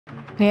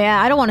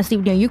Yeah, I don't want to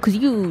sleep near you because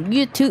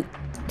you toot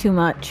too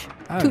much.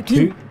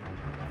 Toot.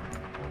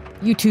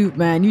 You toot,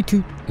 man. You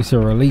toot. It's a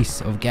release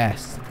of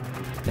gas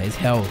that is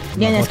held in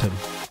the bottom.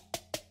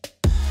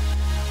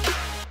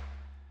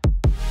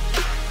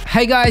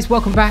 Hey guys,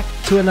 welcome back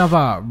to another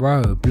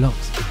Roblox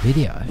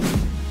video.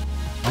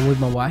 I'm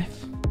with my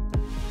wife.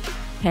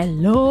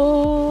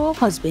 Hello,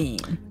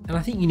 husband. And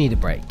I think you need a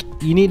break.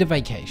 You need a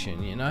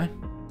vacation, you know?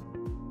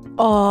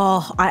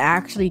 Oh, I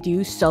actually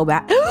do so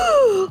bad.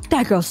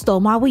 That girl stole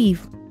my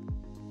weave.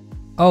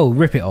 Oh,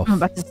 rip it off. I'm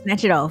about to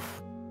snatch it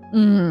off.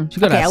 She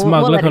got that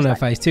smug look on her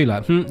face too,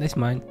 like, that's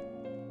mine.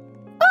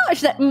 Oh,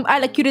 she's like, I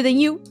look cuter than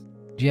you.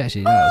 She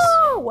actually does.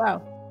 Oh,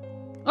 wow.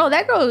 Oh,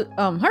 that girl,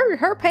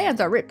 her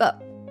pants are ripped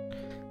up.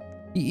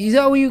 Is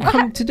that what you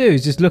come to do?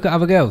 Is just look at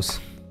other girls?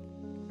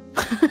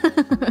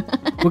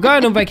 We're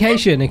going on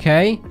vacation,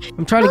 okay?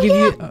 I'm trying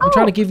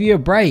to give you a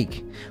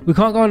break. We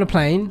can't go on a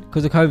plane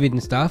because of COVID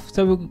and stuff,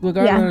 so we're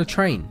going on a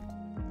train.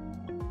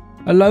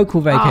 A local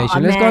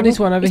vacation. Let's go on this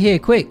one over here,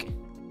 quick.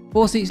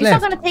 4 seats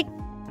left.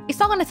 It's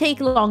not gonna take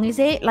long, is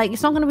it? Like,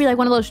 it's not gonna be like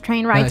one of those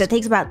train rides that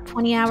takes about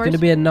 20 hours. It's gonna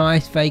be a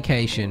nice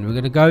vacation. We're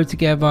gonna go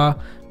together.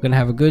 We're gonna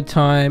have a good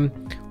time.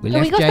 We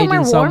left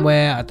Jaden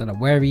somewhere. I don't know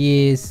where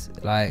he is.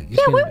 Like,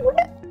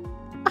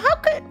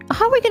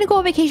 how are we gonna go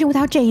on vacation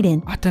without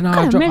Jaden? I don't know.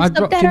 I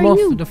dropped him off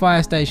at the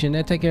fire station.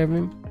 They'll take care of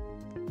him.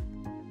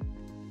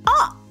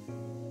 Oh,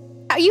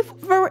 are you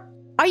for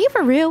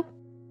real?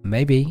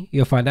 Maybe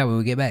you'll find out when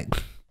we get back.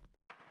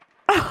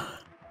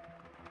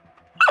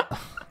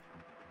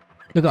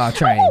 Look at our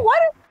train. Oh,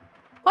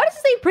 why does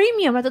it say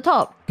premium at the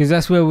top? Because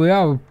that's where we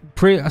are.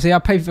 I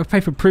pay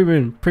for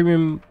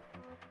premium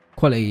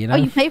quality. You know. Oh,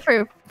 you pay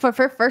for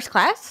first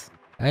class?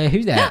 Hey,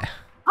 who's that?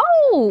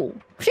 Oh,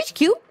 she's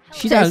cute.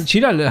 She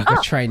don't look like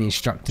a train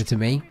instructor to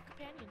me.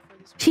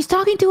 She's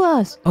talking to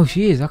us. Oh,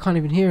 she is. I can't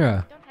even hear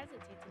her.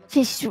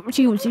 She's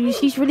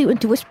really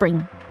into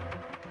whispering.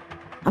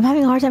 I'm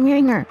having a hard time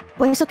hearing her,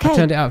 but it's okay. I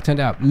turned it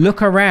up.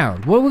 Look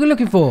around. What are we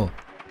looking for?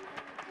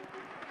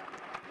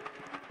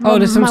 Oh,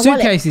 there's some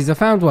suitcases. I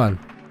found one.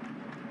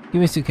 Give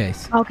me a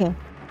suitcase. Okay.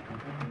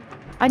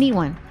 I need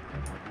one.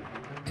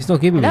 It's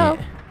not giving me it.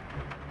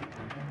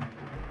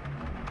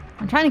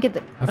 I'm trying to get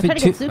the. I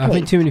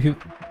think too many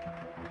people.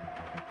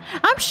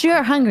 I'm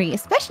sure hungry,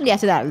 especially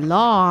after that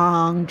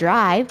long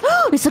drive.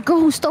 It's a girl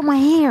who stole my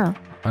hair.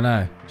 I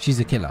know. She's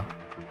a killer.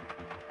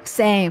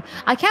 Same.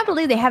 I can't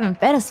believe they haven't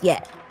fed us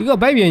yet. You got a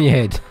baby on your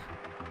head.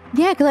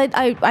 Yeah, because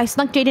I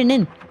snuck Jaden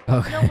in.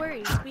 Okay. No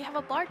worries. We have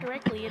a bar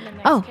directly in the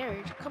next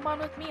carriage. Come on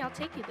with me. I'll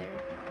take you there.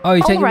 Oh,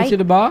 you taking me to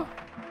the bar?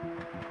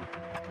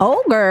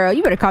 Oh, girl.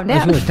 You better calm down.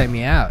 She's going to take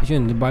me out. She's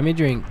going to buy me a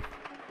drink.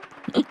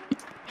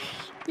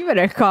 You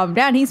better calm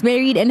down. He's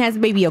married and has a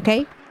baby,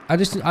 okay? I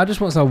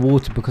just want some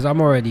water because I'm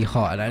already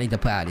hot and I need to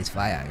put out this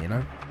fire, you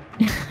know?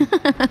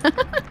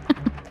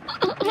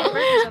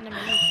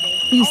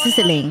 He's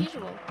sizzling.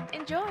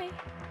 Enjoy.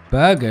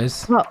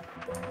 Burgers? Well,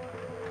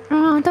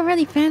 don't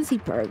really fancy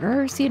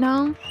burgers, you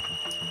know?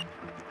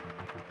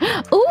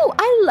 Oh,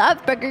 I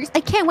love burgers. I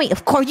can't wait.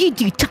 Of course you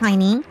do,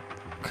 Tiny.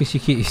 Because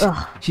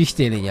she's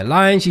stealing your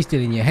line. She's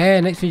stealing your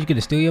hair. Next thing she's going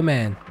to steal your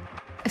man.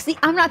 See,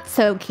 I'm not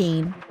so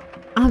keen.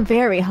 I'm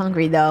very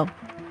hungry, though.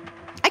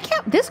 I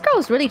can't. This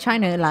girl's really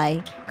trying to,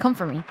 like, come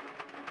for me.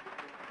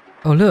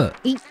 Oh, look.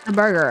 Eat the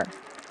burger.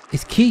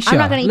 It's Keisha. I'm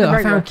not going to eat the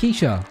burger. I found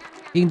Keisha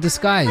in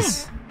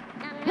disguise.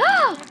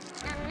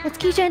 It's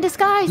Keisha in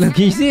disguise. Look,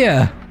 you see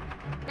her.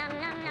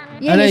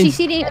 Yeah, she's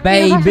eating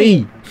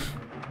baby.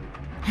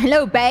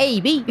 Hello,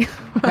 baby.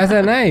 That's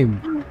her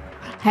name.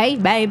 Hey,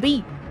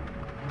 baby.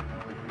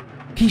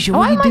 Keisha,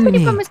 what are you doing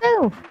here? For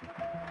myself?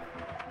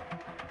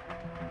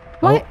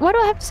 Why do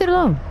I have to sit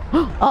alone?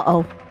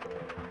 Uh-oh.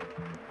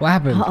 What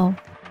happened?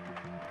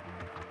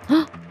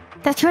 Uh-oh.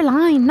 That's your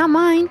line, not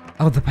mine.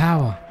 Oh, the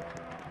power.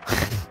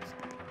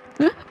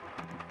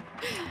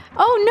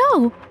 Oh,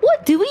 no.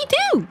 What do we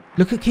do?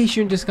 Look at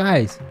Keisha in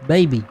disguise.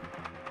 Baby.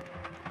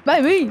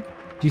 Baby.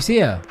 Do you see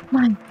her?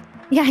 Mine.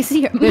 Yeah, I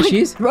see her. There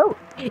she is. Throat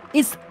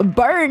is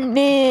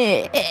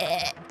burning.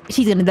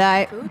 She's gonna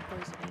die. Food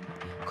poisoning.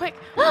 Quick,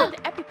 find the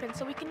EpiPen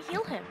so we can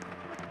heal him.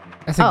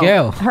 That's a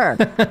girl. Her.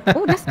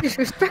 Oh, that's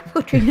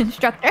disrespectful to the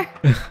instructor.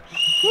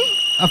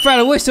 I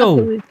found a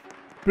whistle.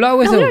 Blow a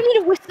whistle. No, we don't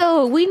need a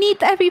whistle. We need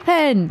the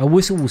EpiPen. A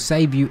whistle will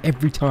save you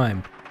every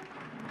time.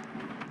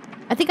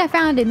 I think I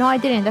found it. No, I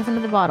didn't. That's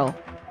another bottle.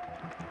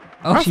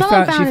 Oh, she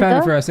found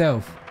it for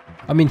herself.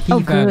 I mean,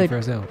 he found it for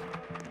herself.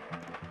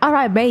 All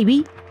right,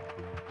 baby.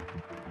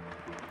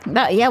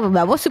 Yeah,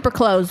 we're super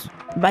close,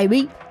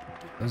 baby.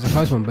 That was a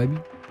close one, baby.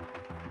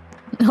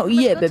 Oh,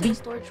 yeah, Let's go to baby. the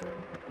storage room.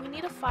 We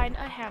need to find a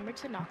hammer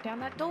to knock down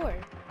that door.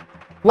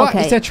 What?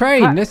 Okay. It's a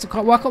train.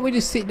 Why can't we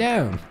just sit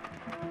down?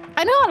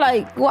 I know,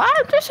 like, well,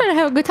 I'm just trying to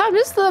have a good time.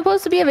 This is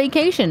supposed to be a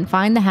vacation.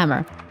 Find the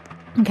hammer.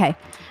 Okay.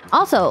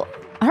 Also,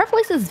 her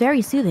voice is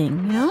very soothing,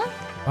 you know?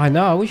 I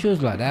know. I wish it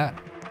was like that.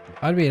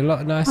 I'd be a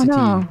lot nicer to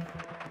you.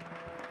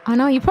 I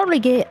know. You probably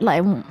get,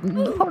 like,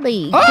 get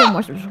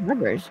more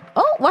subscribers.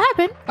 Oh, what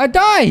happened? I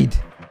died.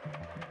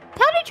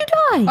 How did you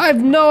die? I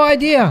have no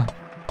idea.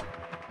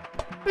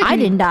 I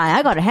didn't die.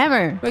 I got a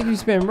hammer. Make you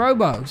spend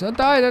Robux. I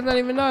died. I don't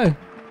even know.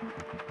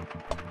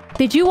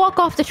 Did you walk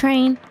off the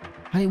train?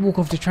 I didn't walk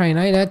off the train.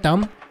 I ain't that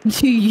dumb.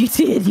 You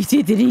did,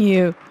 didn't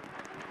you?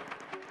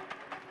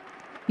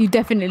 You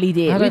definitely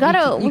did.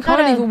 You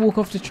can't even walk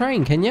off the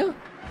train, can you?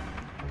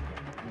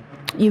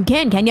 You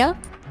can you?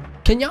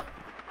 Can you?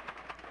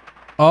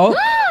 Oh.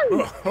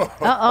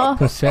 Uh-oh.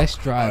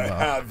 Possessed driver. I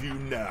have you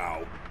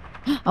now.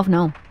 Oh,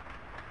 no.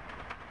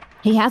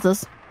 He has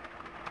us.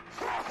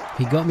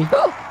 He got me.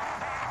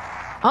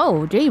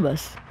 Oh,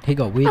 Jeebus. He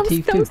got weird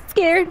teeth I'm too. so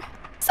scared.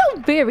 So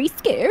very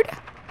scared.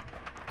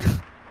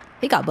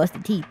 He got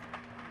busted teeth.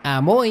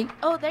 Moi.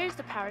 Oh, there's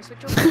the power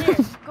switch over there.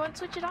 Go and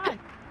switch it on.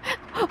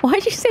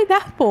 Why'd you say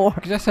that for?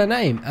 Because that's her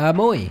name.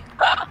 Moi.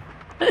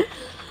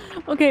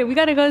 Okay, we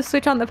gotta go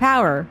switch on the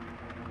power.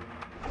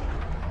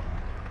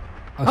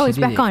 Oh, it's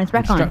back on. It's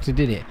back on. Instructor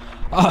did it.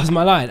 Oh, it's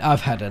my line.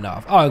 I've had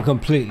enough. Oh, I'm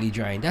completely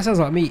drained. That sounds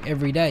like me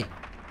every day.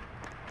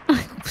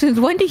 Since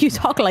when do you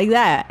talk like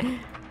that?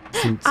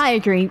 Since I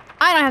agree.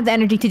 I don't have the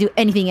energy to do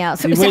anything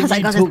else. See, It when sounds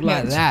like you I was talk just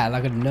like bitch. that,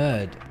 like a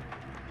nerd.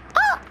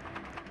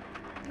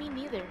 Me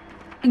neither.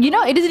 You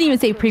know, it doesn't even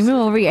say premium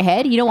over your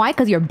head. You know why?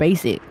 Because you're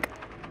basic.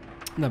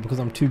 No, because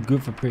I'm too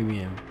good for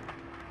premium.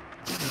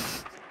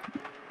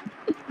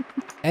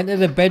 Enter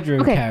the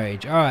bedroom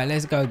carriage. All right,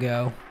 let's go,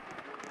 girl.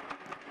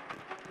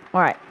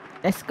 All right,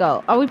 let's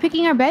go. Are we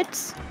picking our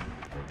beds?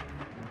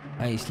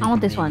 I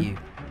want this one.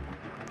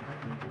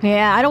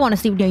 Yeah, I don't want to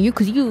sleep near you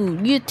because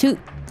you toot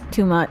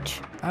too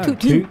much.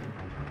 Toot.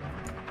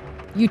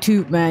 You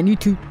toot, man. You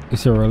toot.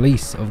 It's a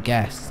release of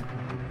gas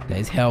that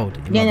is held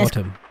in my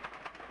bottom.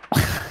 Oh,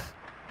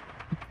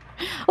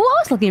 I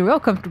was looking real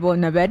comfortable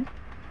in the bed.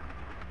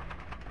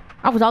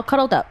 I was all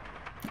cuddled up,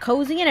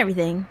 cozy and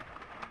everything.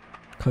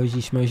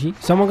 Cozy smozy.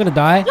 Someone gonna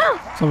die?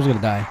 Someone's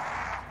gonna die.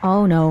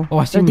 Oh no! Oh,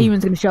 I see the me.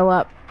 demon's gonna show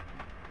up.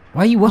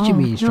 Why are you watching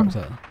me, no.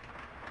 instructor?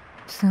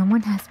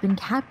 Someone has been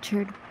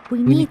captured. We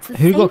need to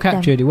Who save got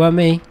captured? them. It wasn't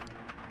me.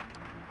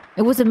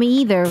 It wasn't me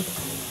either.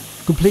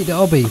 Complete the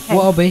obby. Okay.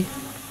 What obby?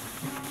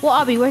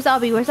 What obby? Where's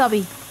Obby? Where's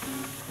Obby?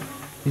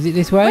 Is it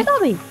this way? Where's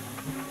Obby?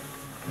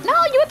 No,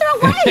 you went the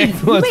wrong way.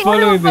 Everyone's Wait,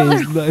 following hold on, me. hold on.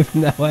 It's not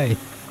even that way.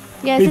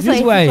 Yeah, it's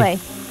this way.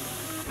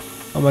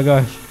 Oh my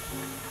gosh.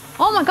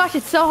 Oh my gosh,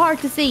 it's so hard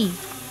to see.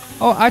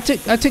 Oh, I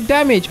took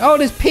damage. Oh,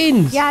 there's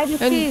pins. Yeah, I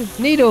did and too.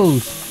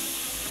 needles.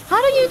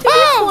 How do you do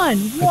this one?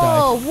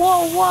 Whoa,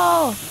 whoa,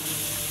 whoa.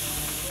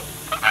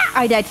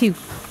 I died too.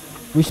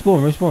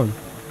 Respawn.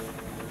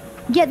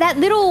 Yeah, that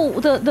little,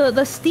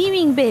 the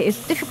steaming bit is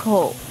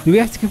difficult. Do we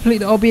have to complete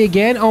the obby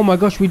again? Oh my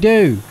gosh, we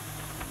do.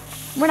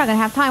 We're not gonna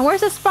have time.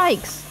 Where's the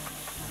spikes?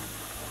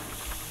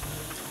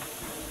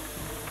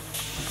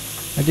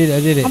 I did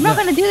it. I'm not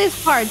gonna do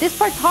this part. This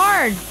part's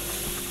hard.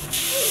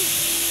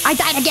 I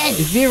died again.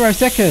 It's 0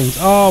 seconds.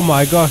 Oh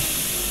my gosh.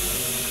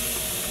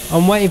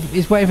 I'm waiting.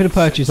 It's waiting for the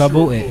purchase. I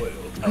bought it.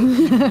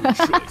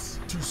 Choice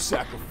to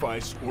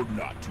sacrifice or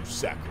not to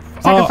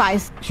sacrifice.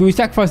 Sacrifice. Should we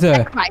sacrifice her?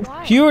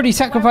 Sacrifice. She already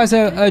sacrificed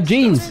her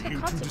jeans.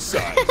 You to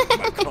decide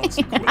my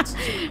consequences.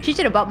 She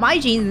should have bought my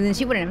jeans and then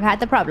she wouldn't have had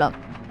the problem.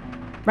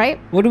 Right?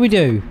 What do we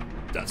do?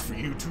 That's for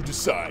you to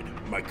decide.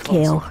 My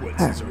Kill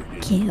consequences her. are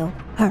here. Kill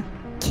her.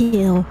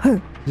 Kill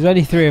her. There's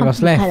only 3 of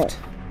us left.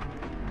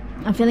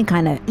 I'm feeling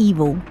kind of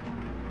evil.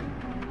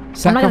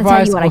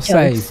 Sacrifice or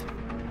save?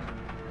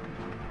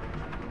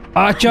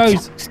 I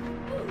chose.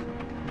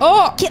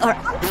 Oh! Kill her.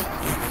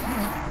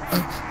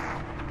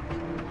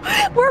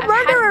 We're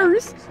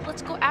murderers.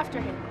 Let's go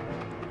after him.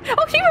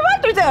 Oh, she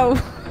revived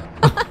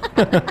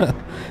herself.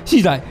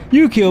 She's like,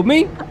 you killed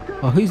me.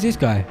 Oh, who's this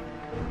guy?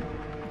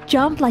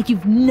 Jump like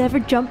you've never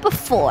jumped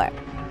before.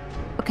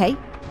 Okay.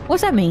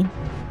 What's that mean?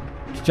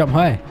 Jump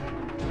high.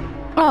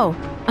 Oh,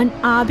 an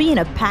obby in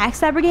a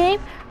backstabber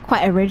game?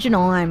 Quite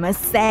original, I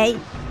must say.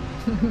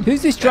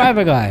 Who's this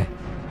driver guy?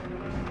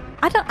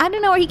 I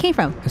don't know where he came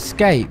from.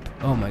 Escape.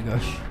 Oh my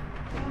gosh.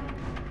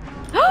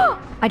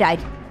 I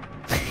died.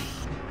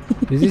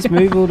 Does this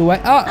move all the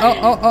way? Oh,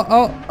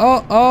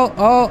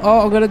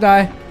 I'm gonna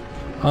die.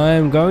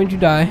 I'm going to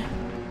die.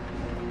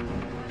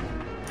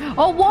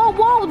 Oh,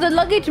 whoa, the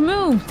luggage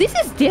moves. This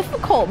is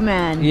difficult,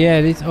 man.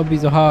 Yeah, these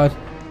obbies are hard.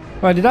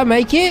 Right, did I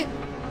make it?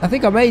 I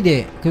think I made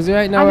it, because there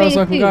ain't nowhere else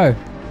I can go.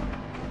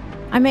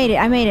 I made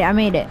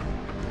it.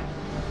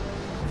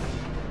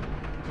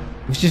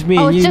 It's just me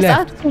Oh, and it's you just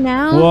left. us two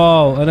now?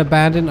 Whoa, an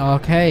abandoned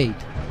arcade.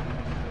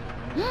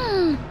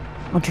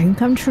 A dream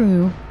come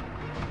true.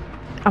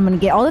 I'm gonna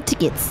get all the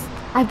tickets.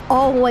 I've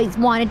always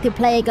wanted to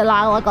play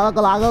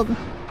Galaga.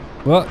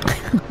 What?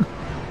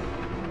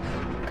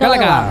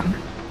 Galaga.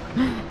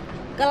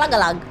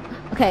 Galaga.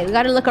 Okay, we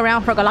gotta look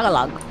around for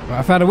Galaga. Right,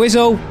 I found a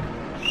whistle.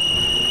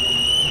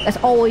 That's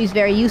always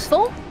very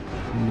useful.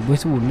 And the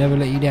whistle will never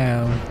let you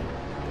down.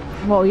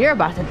 Well, you're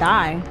about to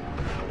die.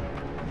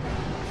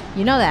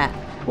 You know that.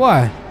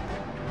 Why?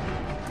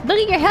 Look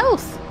at your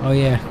health. Oh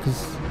yeah,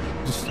 because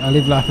I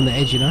live life on the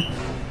edge, you know.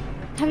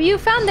 Have you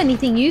found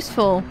anything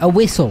useful? A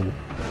whistle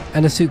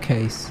and a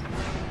suitcase.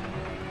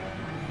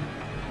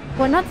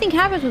 Well, nothing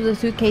happens with the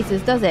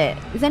suitcases, does it?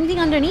 Is anything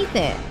underneath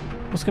it?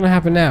 What's gonna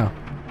happen now?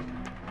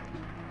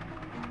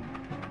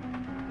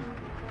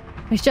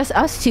 It's just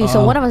us two,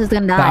 so one of us is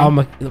gonna die.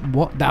 The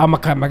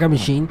Amaka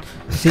machine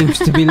seems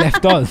to be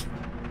left on.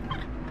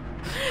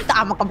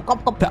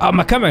 The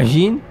Amaka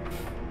machine?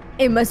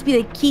 It must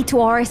be the key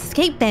to our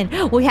escape then.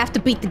 We have to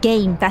beat the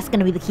game. That's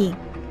gonna be the key.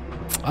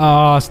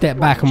 Oh, step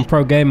back. I'm a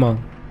pro gamer.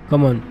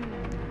 Come on.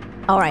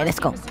 Alright, let's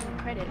go.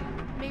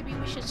 Maybe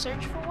we should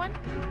search for one?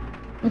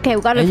 Okay,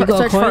 we gotta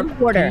search for a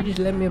quarter. Can you just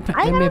let me a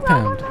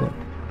pound?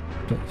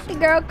 Hey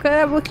girl, can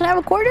I have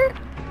a quarter?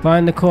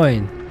 Find the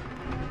coin.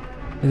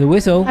 There's a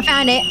whistle. I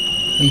found it.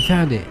 Oh, you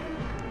found it?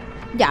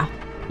 Yeah.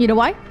 You know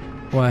why?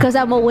 Why? Because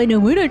I'm a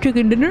winner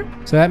chicken dinner.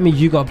 So that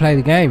means you gotta play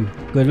the game.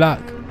 Good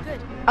luck.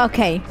 Good.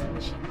 Okay.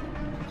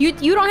 You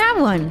don't have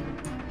one.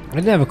 I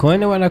didn't have a coin.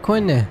 There wasn't a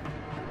coin there.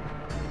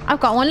 I've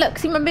got one. Look,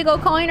 see my big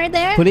old coin right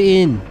there? Put it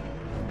in.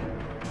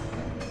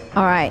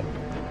 Alright.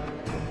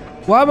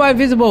 Why am I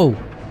invisible?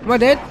 Am I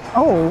dead?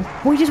 Oh,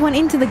 we just went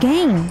into the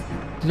game.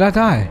 Did I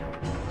die?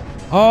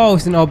 Oh,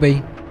 it's an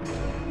obby.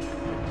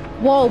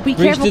 Whoa, be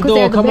careful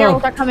because the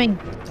barrels are coming.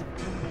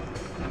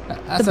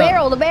 The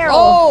barrel.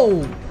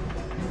 Oh!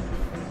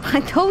 I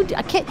told you,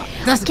 I can't.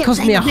 That's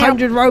cost me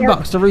 100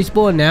 Robux to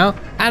respawn now,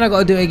 and I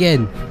gotta do it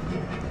again.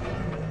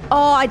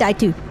 Oh, I died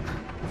too.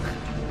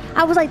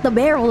 I was like, the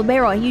barrel,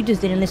 and you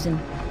just didn't listen.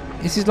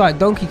 This is like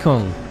Donkey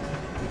Kong.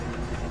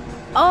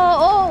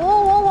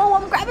 Oh,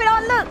 I'm grabbing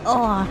on, look.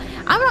 Oh,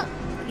 I'm not.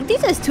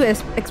 This is too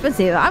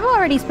expensive. I've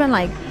already spent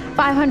like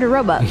 500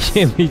 Robux.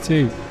 Yeah, me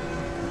too.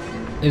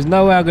 There's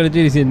no way I'm gonna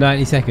do this in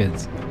 90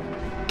 seconds.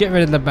 Get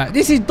rid of the back.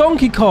 This is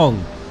Donkey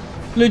Kong.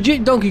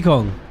 Legit Donkey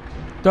Kong.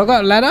 Do I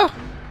got a ladder?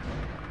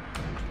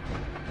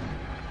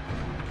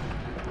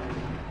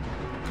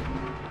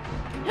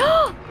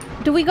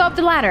 Do we go up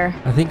the ladder?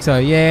 I think so,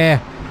 yeah.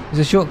 There's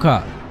a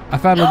shortcut. I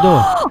found the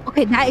door.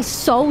 Okay, that is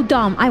so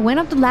dumb. I went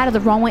up the ladder the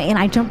wrong way and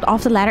I jumped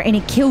off the ladder and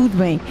it killed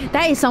me.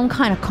 That is some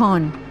kind of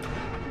con.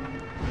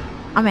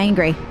 I'm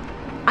angry.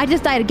 I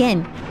just died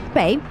again.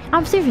 Babe,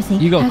 I'm seriously.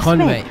 You got con,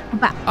 mate.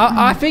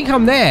 I think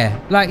I'm there.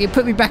 Like, it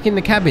put me back in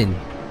the cabin.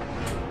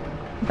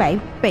 Babe.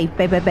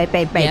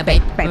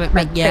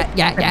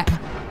 Yeah.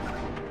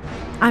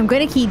 I'm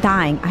gonna keep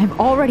dying. I've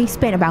already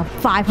spent about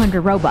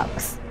 500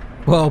 Robux.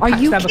 Well, are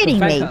you kidding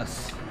me?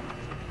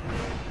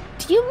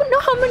 Do you know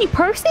how many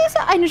purses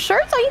and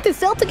shirts I need to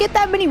sell to get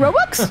that many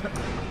Robux?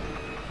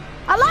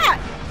 A lot.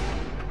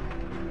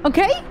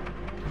 Okay?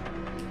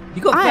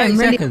 You got 30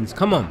 seconds.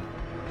 Come on.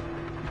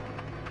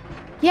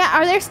 Yeah,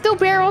 are there still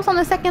barrels on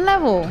the second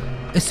level?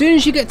 As soon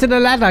as you get to the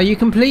ladder, you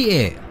complete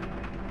it.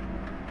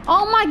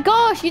 Oh my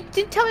gosh, you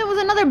did tell me it was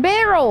another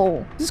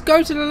barrel. Just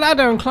go to the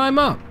ladder and climb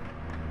up.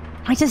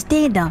 I just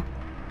did.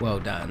 Well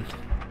done.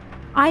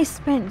 I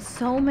spent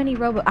so many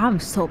Robux. I'm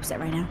so upset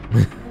right now.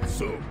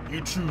 So,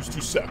 you choose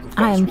to sacrifice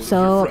I am one of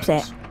so your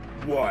upset.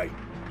 friends. Why?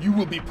 You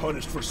will be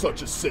punished for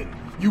such a sin.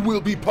 You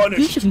will be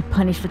punished. You should be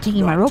punished for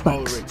taking my Robux.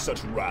 Tolerate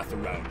such wrath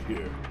around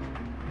here.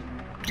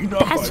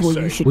 That's what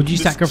you should. Would you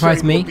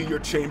sacrifice me? Will be your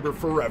chamber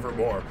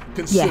forevermore.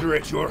 Consider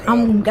it your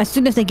hell. As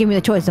soon as they give me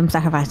the choice, I'm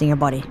sacrificing your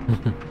body.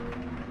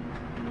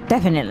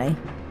 Definitely.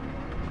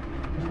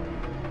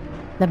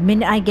 The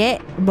minute I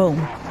get, boom.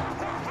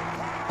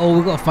 Oh,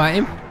 we gotta fight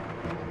him.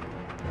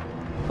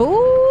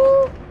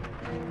 Ooh,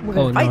 we're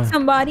gonna fight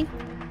somebody.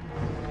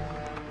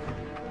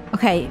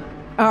 Okay,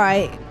 all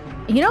right.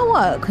 You know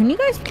what? Can you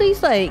guys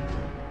please like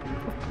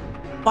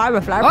fire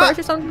a flower brush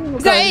or something?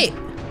 Is that it?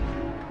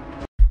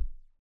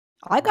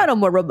 I got no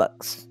more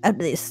Robux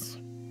after this.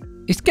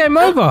 It's game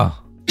over.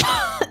 We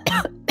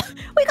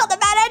got the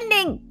bad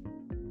ending.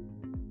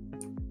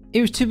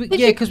 It was too big.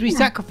 Yeah, because we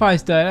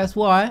sacrificed her. That's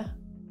why.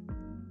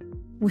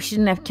 We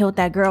shouldn't have killed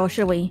that girl,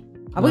 should we?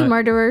 Are we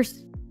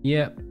murderers?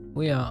 Yep,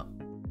 we are.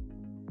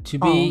 To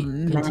be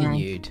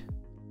continued.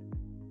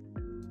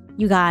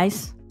 You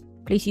guys,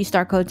 please use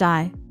star code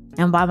I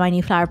and buy my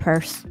new flower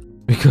purse.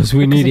 Because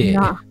we need it.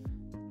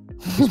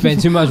 We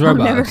spent too much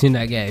Robux in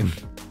that game.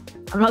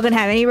 I'm not going to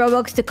have any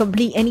Robux to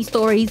complete any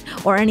stories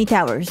or any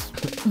towers.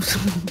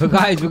 But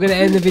guys, we're going to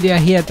end the video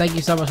here. Thank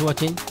you so much for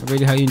watching. I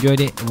really hope you enjoyed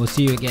it. And we'll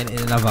see you again in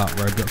another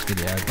Roblox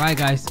video. Bye,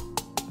 guys.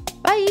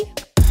 Bye.